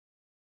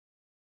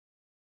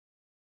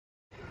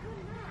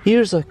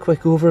Here's a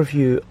quick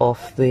overview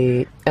of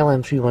the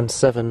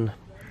LM317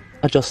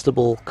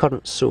 adjustable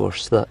current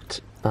source that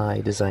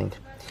I designed.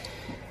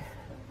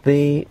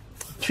 The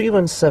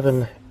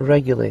 317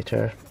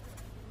 regulator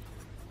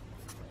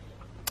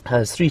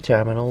has three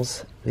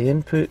terminals: the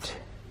input,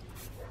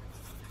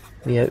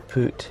 the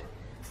output,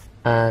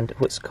 and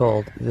what's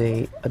called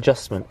the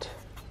adjustment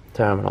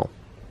terminal.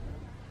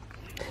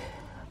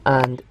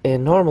 And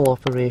in normal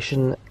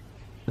operation,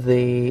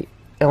 the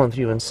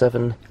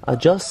LM317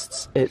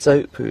 adjusts its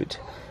output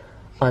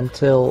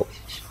until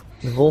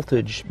the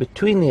voltage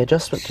between the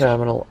adjustment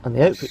terminal and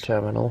the output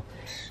terminal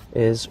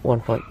is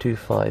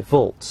 1.25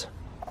 volts.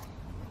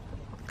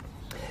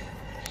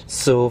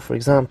 So, for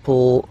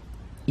example,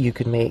 you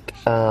could make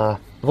a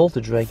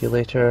voltage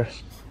regulator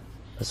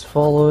as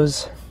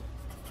follows.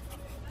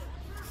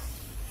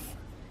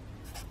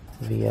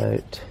 V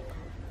out,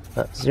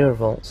 that's 0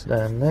 volts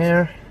down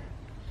there,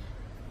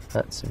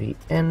 that's V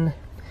in.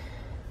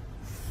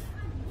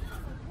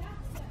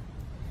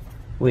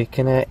 We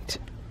connect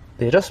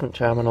the adjustment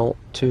terminal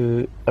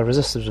to a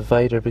resistor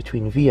divider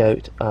between V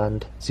out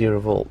and 0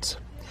 volts.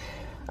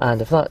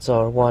 And if that's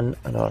R1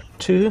 and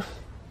R2,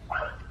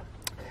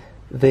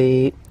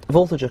 the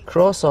voltage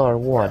across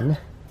R1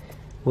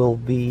 will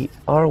be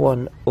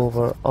R1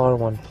 over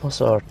R1 plus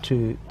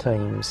R2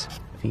 times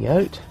V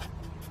out.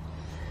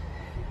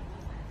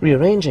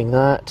 Rearranging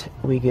that,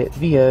 we get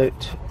V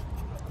out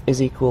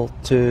is equal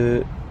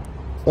to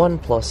 1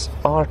 plus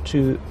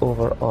R2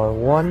 over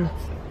R1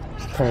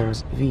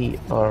 times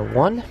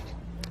VR1.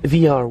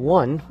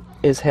 VR1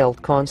 is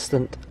held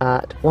constant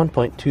at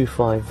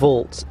 1.25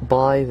 volts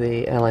by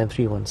the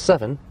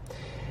LM317,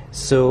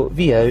 so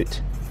V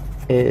out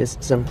is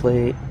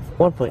simply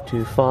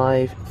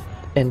 1.25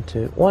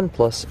 into 1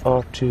 plus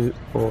R2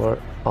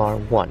 over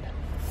R1.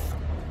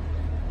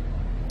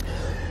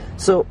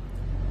 So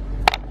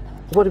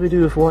what do we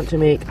do if we want to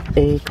make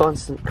a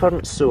constant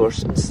current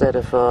source instead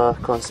of a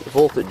constant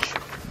voltage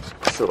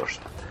source?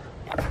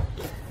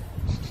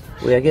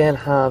 We again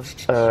have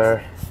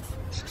our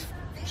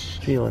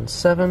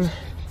 317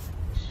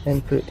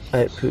 input,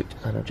 output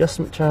and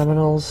adjustment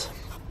terminals.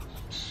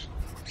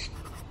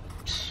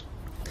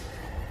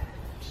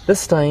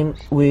 This time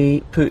we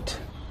put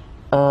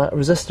a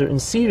resistor in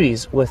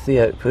series with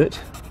the output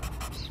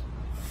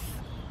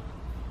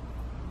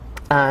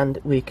and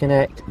we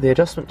connect the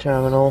adjustment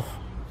terminal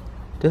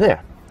to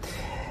there.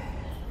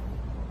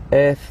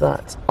 If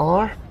that's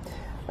R,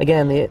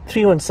 again the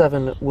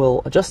 317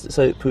 will adjust its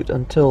output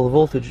until the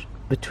voltage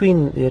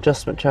between the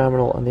adjustment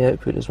terminal and the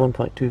output is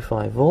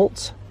 1.25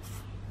 volts,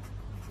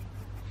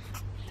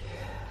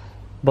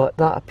 but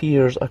that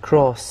appears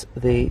across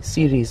the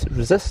series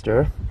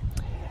resistor,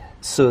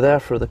 so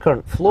therefore the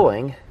current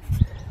flowing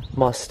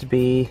must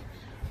be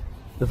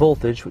the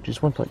voltage, which is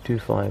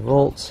 1.25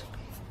 volts,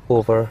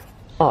 over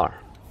R,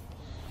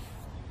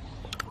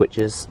 which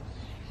is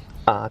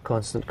a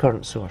constant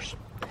current source.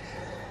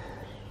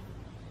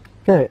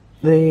 Now,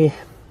 the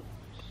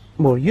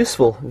more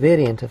useful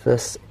variant of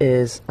this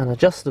is an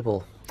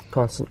adjustable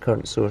constant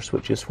current source,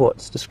 which is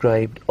what's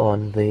described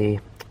on the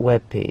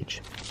web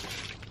page.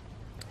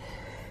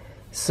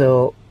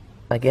 So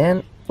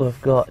again,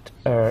 we've got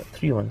our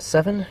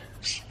 317.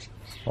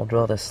 I'll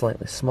draw this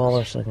slightly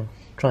smaller so I can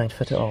try and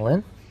fit it all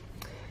in,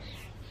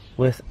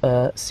 with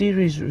a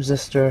series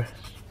resistor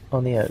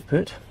on the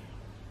output.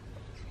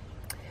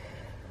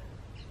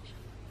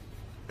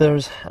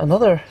 There's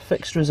another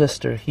fixed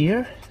resistor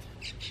here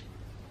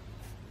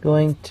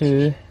going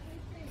to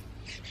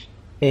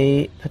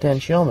a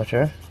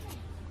potentiometer,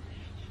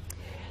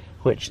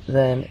 which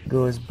then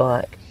goes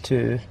back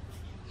to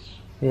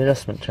the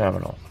adjustment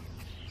terminal.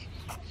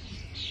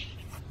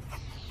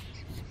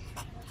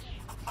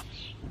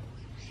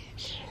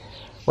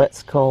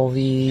 Let's call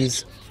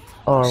these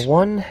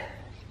R1,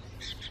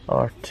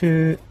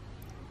 R2,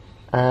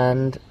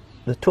 and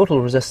the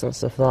total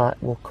resistance of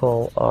that we'll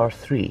call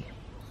R3.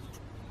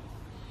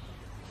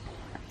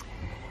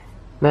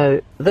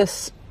 Now,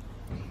 this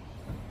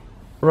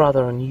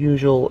rather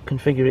unusual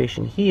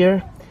configuration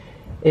here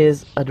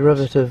is a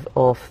derivative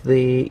of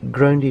the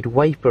grounded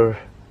wiper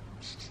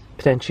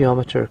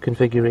potentiometer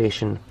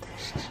configuration.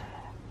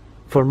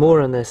 For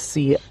more on this,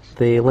 see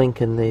the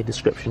link in the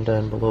description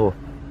down below.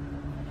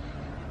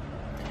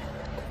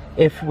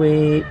 If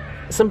we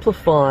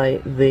simplify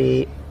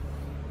the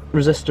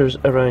resistors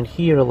around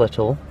here a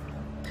little,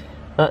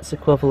 that's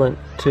equivalent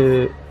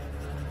to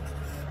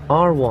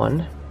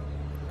R1,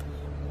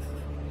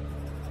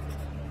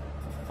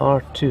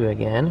 R2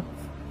 again,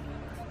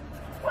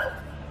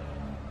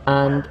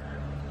 and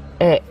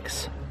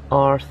X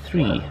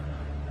R3,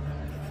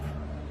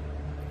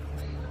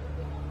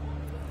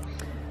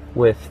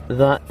 with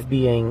that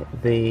being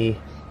the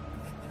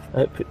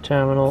output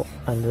terminal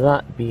and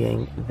that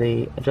being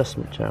the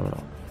adjustment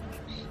terminal.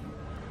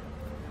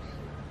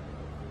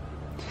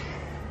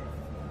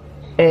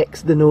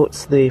 X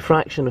denotes the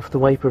fraction of the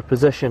wiper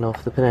position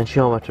of the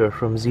potentiometer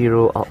from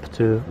 0 up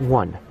to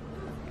 1.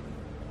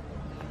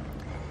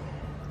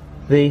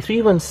 The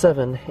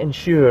 317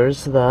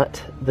 ensures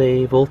that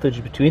the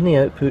voltage between the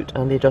output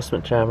and the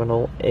adjustment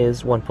terminal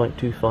is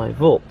 1.25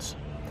 volts.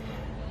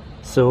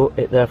 So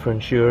it therefore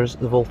ensures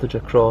the voltage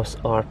across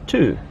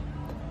R2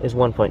 is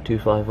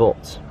 1.25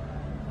 volts.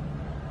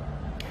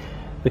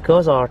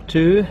 Because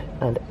R2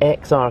 and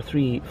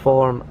XR3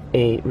 form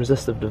a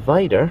resistive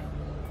divider,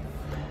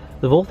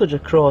 the voltage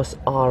across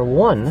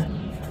R1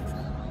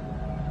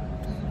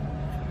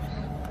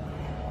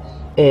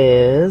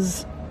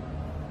 is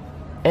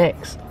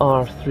 1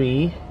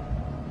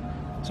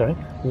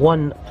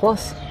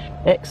 plus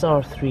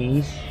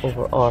XR3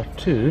 over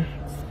R2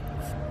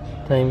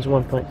 times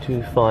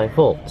 1.25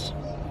 volts.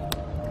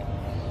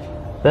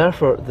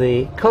 Therefore,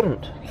 the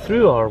current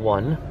through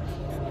R1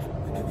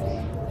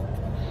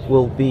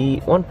 will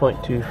be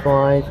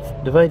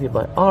 1.25 divided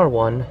by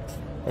R1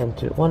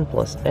 into 1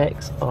 plus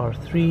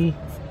XR3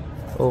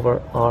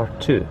 over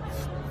R2.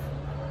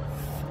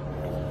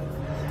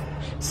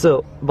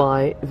 So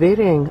by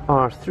varying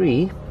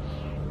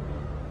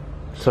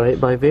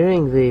by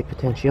varying the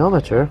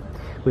potentiometer,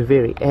 we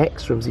vary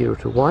X from 0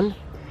 to 1.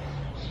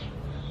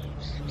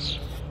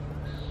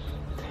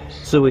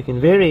 So we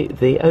can vary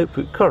the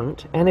output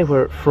current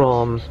anywhere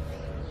from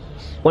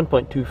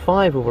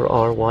 1.25 over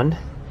R1.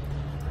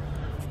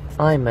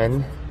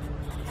 Imin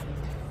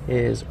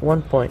is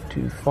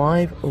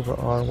 1.25 over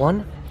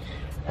R1,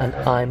 and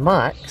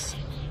Imax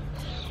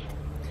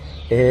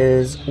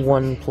is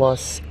 1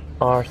 plus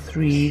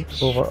R3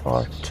 over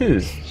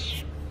R2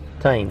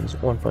 times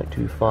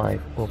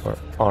 1.25 over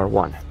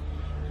R1.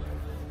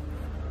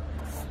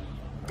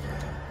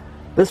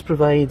 This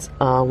provides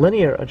a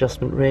linear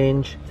adjustment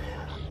range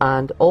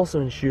and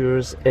also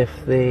ensures if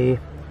the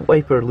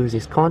wiper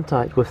loses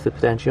contact with the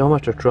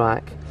potentiometer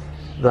track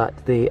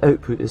that the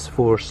output is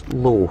forced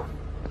low.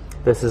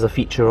 This is a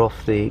feature of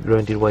the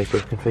grounded wiper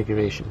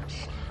configuration.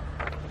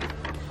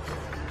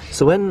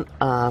 So in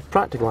a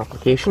practical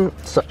application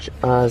such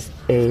as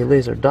a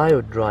laser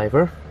diode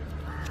driver,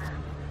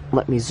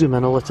 let me zoom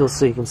in a little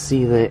so you can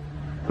see the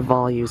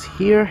values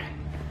here.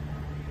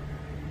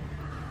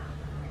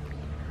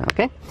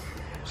 Okay.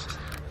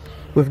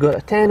 We've got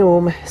a 10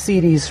 ohm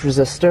series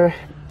resistor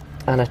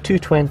and a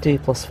 220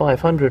 plus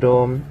 500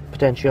 ohm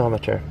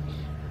potentiometer.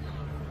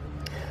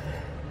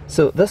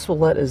 So this will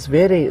let us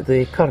vary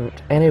the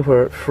current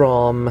anywhere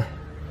from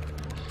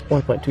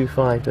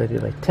 1.25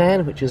 divided by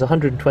 10, which is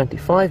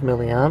 125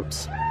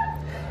 milliamps,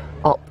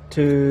 up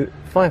to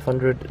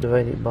 500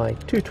 divided by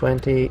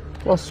 220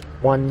 plus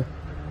 1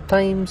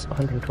 times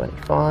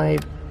 125,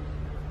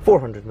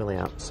 400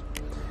 milliamps.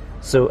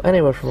 So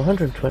anywhere from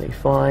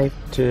 125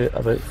 to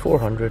about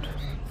 400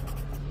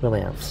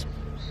 milliamps.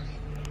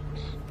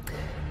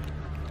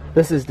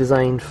 This is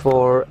designed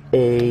for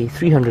a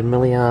 300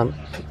 milliwatt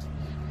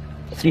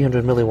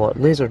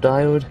laser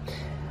diode,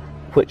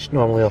 which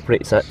normally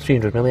operates at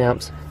 300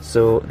 milliamps,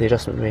 so the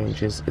adjustment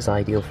range is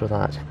ideal for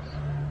that.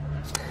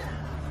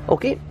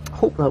 Okay,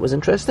 hope that was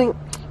interesting.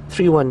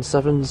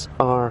 317s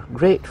are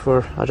great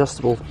for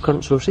adjustable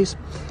current sources.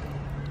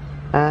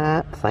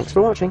 Thanks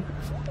for watching.